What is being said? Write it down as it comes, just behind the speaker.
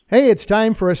Hey, it's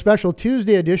time for a special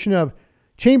Tuesday edition of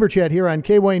Chamber Chat here on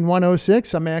KWayne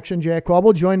 106. I'm Action Jack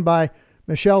Colwell, joined by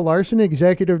Michelle Larson,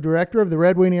 Executive Director of the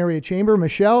Red Wing Area Chamber.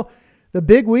 Michelle, the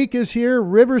big week is here,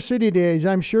 River City Days.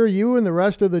 I'm sure you and the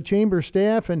rest of the Chamber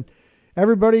staff and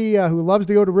everybody who loves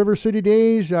to go to River City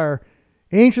Days are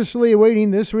anxiously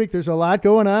awaiting this week. There's a lot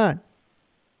going on.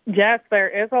 Yes, there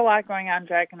is a lot going on,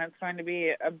 Jack, and it's going to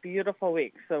be a beautiful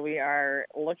week, so we are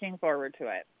looking forward to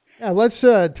it. Yeah, let's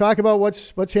talk about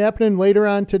what's happening later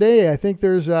on today. I think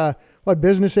there's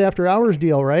business after hours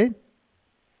deal, right?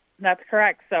 That's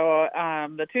correct. So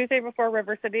the Tuesday before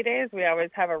River City Days, we always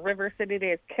have a River City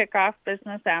Days kickoff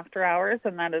business after hours,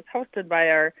 and that is hosted by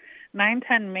our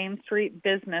 910 Main Street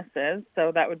businesses.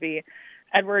 So that would be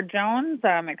Edward Jones,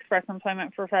 Express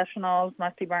Employment Professionals,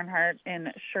 Musty Barnhart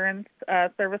Insurance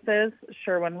Services,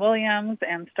 Sherwin-Williams,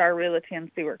 and Star Realty and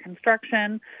Stewart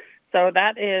Construction. So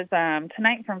that is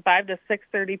tonight from 5 to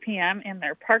 6:30 p.m. in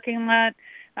their parking lot.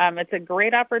 It's a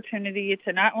great opportunity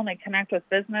to not only connect with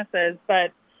businesses,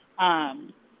 but to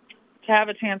have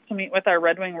a chance to meet with our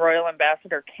Red Wing Royal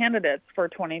Ambassador candidates for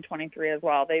 2023 as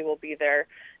well. They will be there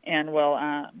and will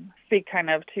speak kind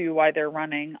of to why they're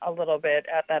running a little bit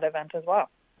at that event as well.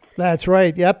 That's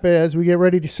right. Yep. As we get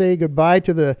ready to say goodbye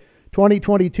to the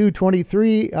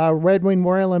 2022-23 Red Wing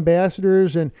Royal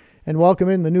Ambassadors and welcome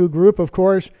in the new group, of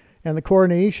course. And the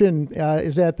coronation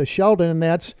is at the Sheldon, and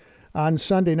that's on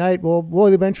Sunday night. We'll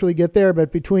eventually get there,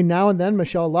 but between now and then,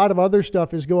 Michelle, a lot of other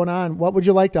stuff is going on. What would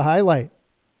you like to highlight?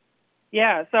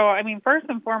 Yeah, so first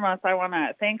and foremost, I want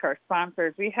to thank our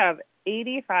sponsors. We have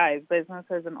 85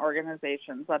 businesses and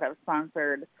organizations that have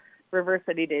sponsored River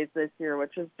City Days this year,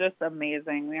 which is just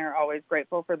amazing. We are always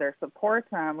grateful for their support.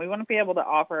 We wouldn't be able to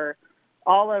offer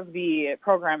all of the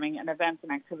programming and events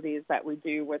and activities that we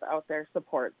do without their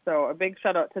support. So a big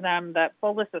shout out to them. That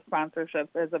full list of sponsorships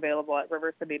is available at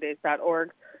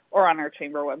rivercitydays.org or on our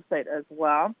chamber website as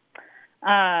well.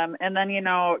 And then,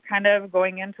 kind of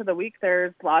going into the week,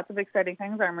 there's lots of exciting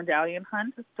things. Our medallion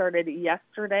hunt started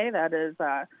yesterday. That is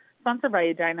sponsored by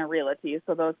Edina Realty.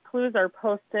 So those clues are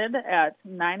posted at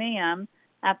 9 a.m.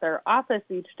 at their office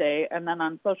each day and then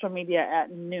on social media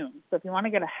at noon. So if you want to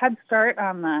get a head start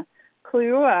on the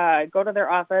clue, go to their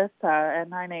office at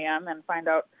 9 a.m. and find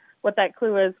out what that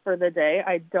clue is for the day.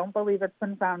 I don't believe it's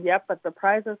been found yet, but the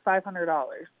prize is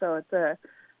 $500. So it's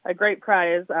a great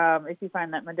prize if you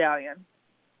find that medallion.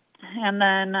 And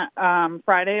then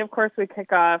Friday, of course, we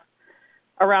kick off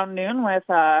around noon with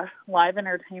live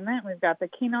entertainment. We've got the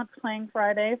keynotes playing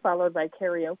Friday, followed by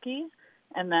karaoke,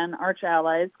 and then Arch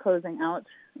Allies closing out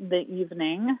the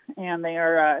evening. And they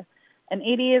are an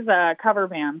 80s cover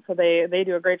band, so they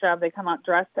do a great job. They come out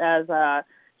dressed as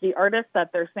the artist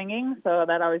that they're singing, so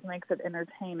that always makes it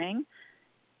entertaining.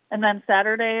 And then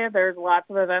Saturday, there's lots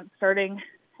of events starting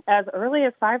as early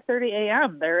as 5:30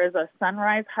 a.m. There is a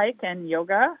sunrise hike and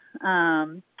yoga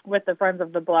with the Friends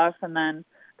of the Bluff, and then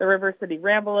the River City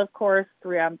Ramble, of course,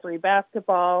 3-on-3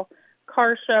 basketball,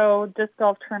 car show, disc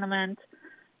golf tournament.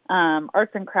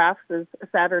 Arts and crafts is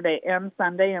Saturday and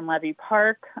Sunday in Levy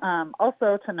Park.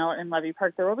 Also to note, in Levy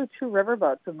Park, there will be 2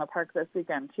 riverboats in the park this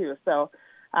weekend, too. So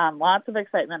lots of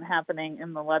excitement happening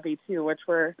in the Levy, too, which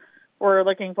we're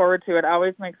looking forward to. It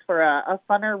always makes for a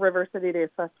funner River City Days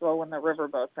festival when the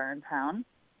riverboats are in town.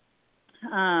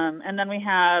 And then we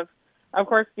have, of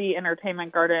course, the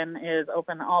entertainment garden is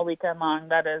open all weekend long.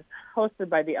 That is hosted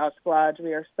by the Elch Lodge.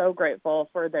 We are so grateful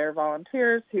for their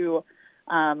volunteers who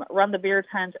run the beer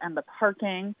tent and the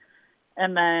parking.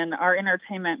 And then our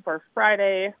entertainment for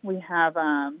Friday, we have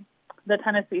the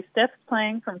Tennessee Stiffs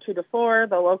playing from 2 to 4,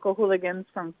 the local hooligans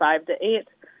from 5 to 8,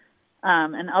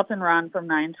 and Elton Ron from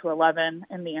 9 to 11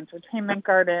 in the entertainment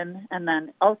garden. And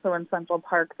then also in Central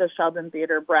Park, the Sheldon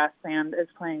Theater Brass Band is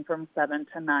playing from 7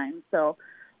 to 9. So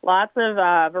lots of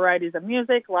varieties of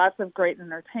music, lots of great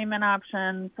entertainment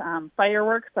options.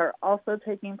 Fireworks are also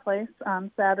taking place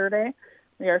on Saturday.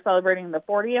 We are celebrating the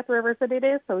 40th River City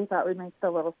Days, so we thought we'd make it a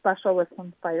little special with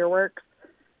some fireworks.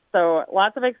 So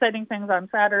lots of exciting things on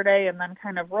Saturday, and then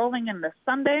kind of rolling into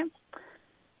Sunday.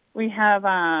 We have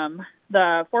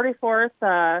the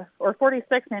 44th or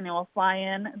 46th annual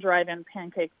Fly-In Drive-In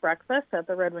Pancake Breakfast at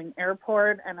the Red Wing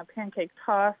Airport and a pancake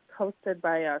toss hosted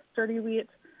by Sturdy Wheat.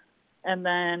 And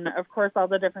then, of course, all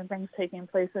the different things taking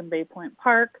place in Bay Point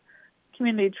Park.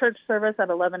 Community church service at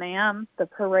 11 a.m. The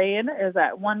parade is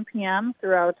at 1 p.m.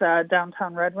 throughout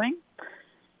downtown Red Wing.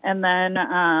 And then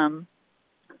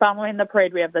following the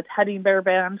parade, we have the Teddy Bear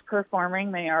Band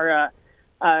performing. They are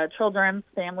a children's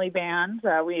family band.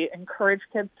 We encourage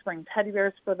kids to bring teddy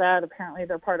bears for that. Apparently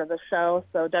they're part of the show,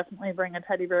 so definitely bring a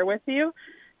teddy bear with you.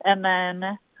 And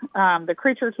then The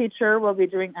Creature Teacher will be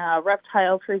doing a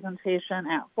reptile presentation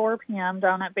at 4 p.m.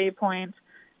 down at Bay Point.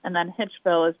 And then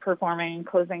Hitchville is performing,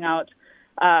 closing out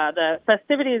the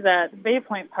festivities at Bay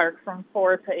Point Park from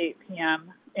 4 to 8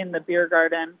 p.m. in the beer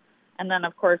garden. And then,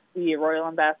 of course, the Royal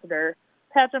Ambassador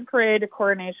Pageant Parade,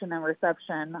 coronation, and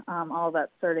reception, all that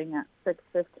starting at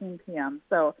 6:15 p.m.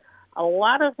 So a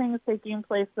lot of things taking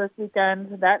place this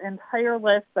weekend. That entire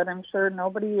list that I'm sure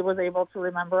nobody was able to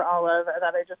remember all of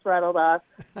that I just rattled off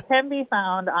can be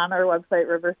found on our website,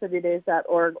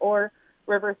 rivercitydays.org, or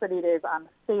River City Days on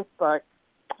Facebook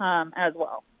as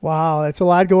well. Wow, that's a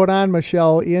lot going on,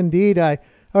 Michelle. Indeed. I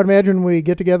would imagine when we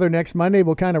get together next Monday,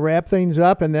 we'll kind of wrap things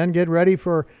up and then get ready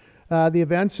for the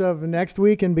events of next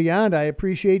week and beyond. I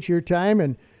appreciate your time,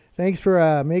 and thanks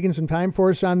for making some time for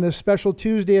us on this special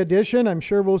Tuesday edition. I'm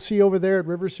sure we'll see you over there at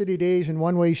River City Days in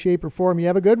one way, shape, or form. You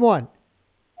have a good one.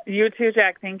 You too,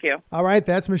 Jack. Thank you. All right,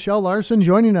 that's Michelle Larson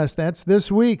joining us. That's this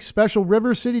week's special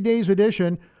River City Days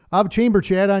edition of Chamber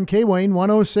Chat on KWayne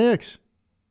 106.